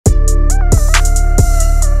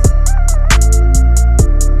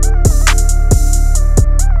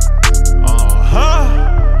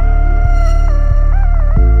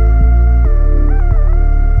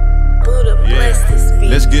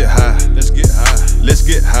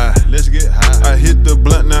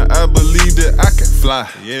fly.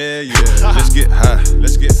 Yeah, yeah. Let's get high.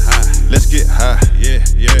 Let's get high. Let's get high. Yeah,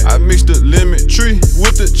 yeah. I mixed the lemon tree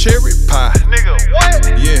with the cherry pie. Nigga, what?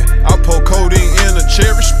 Yeah, I pour codeine in a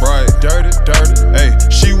cherry Sprite. Dirty, dirty. Hey,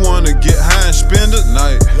 she wanna get high and spend the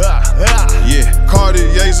night. Yeah,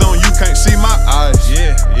 Cartier's on, you can't see my eyes.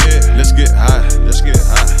 Yeah, yeah. Let's get high. Let's get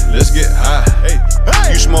high. Let's get high. Hey,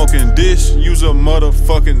 you smoking this? Use a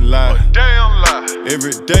motherfucking lie. A damn lie.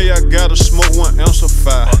 Every day I gotta smoke 1 ounce of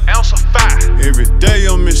fire. An ounce of fire. Every day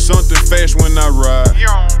I'm in something fast when I ride.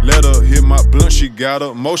 Let her hit my blunt, she got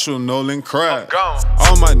emotional and cried.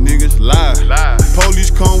 All my niggas lie.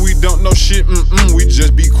 Police come, we don't know shit, we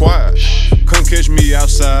just be quiet. Come catch me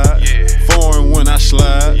outside, foreign when I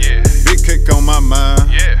slide. Big cake on my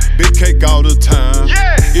mind, big cake all the time.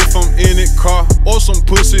 If I'm in it car or some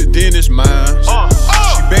pussy, then it's mine.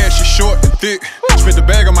 She bad, she short and thick. Spent the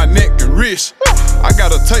bag on my neck and wrist. I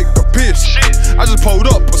gotta take a piss. I just pulled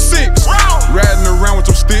up a 6. Riding around with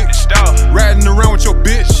them sticks. Riding around with your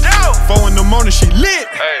bitch. 4 in the morning, she lit.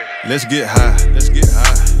 Let's get high. Let's get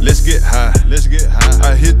high. Let's get high. Let's get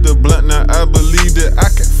high. I hit the blunt, now I believe that I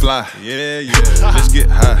can fly. Yeah, yeah. Let's get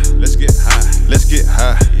high. Let's get high. Let's get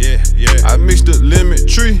high. Yeah, yeah. I mixed the lemon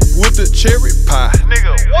tree with the cherry pie.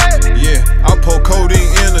 Nigga, what? Yeah, I pour codeine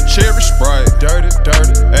in a cherry Sprite. Dirty,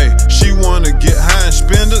 dirty. Hey, she wanna get high and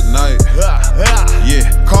spend the night. Yeah,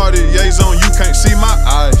 Cartier's on, you can't see my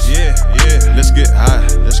eyes. Yeah, yeah. Let's get high.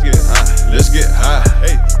 Let's get high. Let's get high.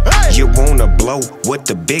 Hey. You wanna blow with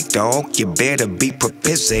the big dog, you better be prepared.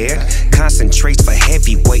 Concentrates for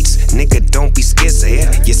heavyweights, nigga, don't be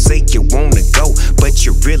scared. You say you wanna go, but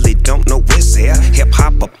you really don't know where's there. Hip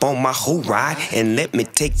hop up on my whole ride, and let me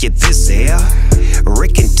take you this air.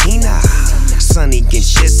 Rick and Tina, Sonny and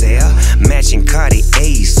Shizel, matching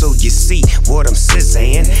Cartiers, so you see what I'm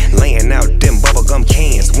saying. Laying out them bubblegum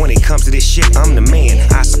cans. When it comes to this shit, I'm the man.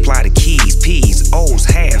 I supply the keys, P's, O's,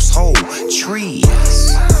 halves, whole trees.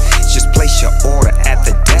 Just place your order at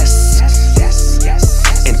the desk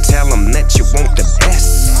and tell them that you want the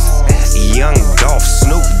best. Young Dolph,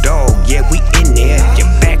 Snoop Dogg, yeah, we in there. Your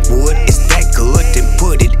backwood is that good, then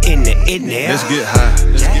put it in there. Let's get high.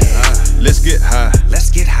 Let's get high. Let's get high. Let's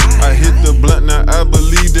get high. I hit the blunt, now I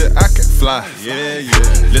believe that I can fly. Yeah,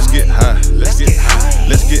 yeah. Let's get high. Let's get high.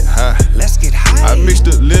 Let's get high. Let's get high. I mixed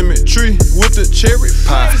the lemon tree with the cherry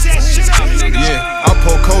pie. Yeah, I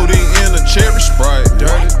pour codeine in a cherry Sprite.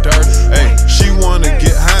 Dirty, dirty. Hey, she wanna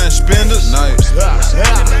get high and spend the night.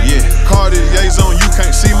 Yeah, Cartier's on, you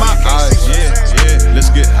can't see my eyes. Yeah, yeah.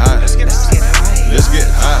 Let's get high. Let's get high. Let's get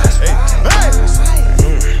high.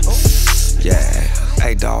 Yeah.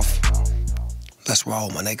 Hey, Dolph. Let's roll,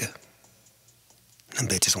 my nigga. Them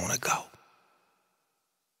bitches wanna go.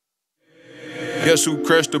 Guess who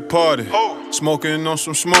crashed the party? Smoking on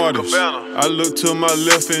some Smarties. I look to my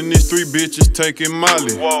left and these 3 bitches taking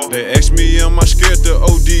Molly. They asked me, am I scared to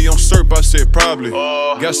OD on Serp? I said probably.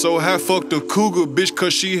 Got so high, fucked the cougar bitch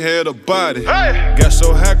cause she had a body. Got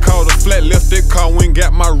so high, caught a flat, left that car, went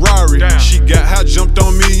got my Rari. She got high, jumped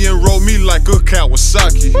on me and rolled me like a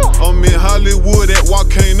Kawasaki. I'm in Hollywood at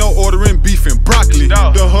Volcano ordering beef and broccoli.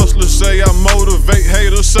 The hustlers say I motivate,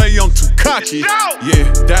 haters say I'm too cocky.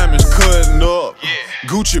 Yeah, diamonds cutting up,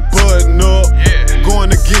 Gucci button up. Going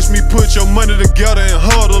against me, put your money together and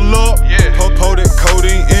huddle up. Pour that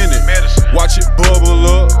codeine in it, watch it bubble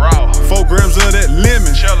up. 4 grams of that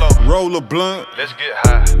lemon, roll a blunt. Let's get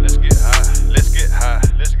high. Let's get high. Let's get high.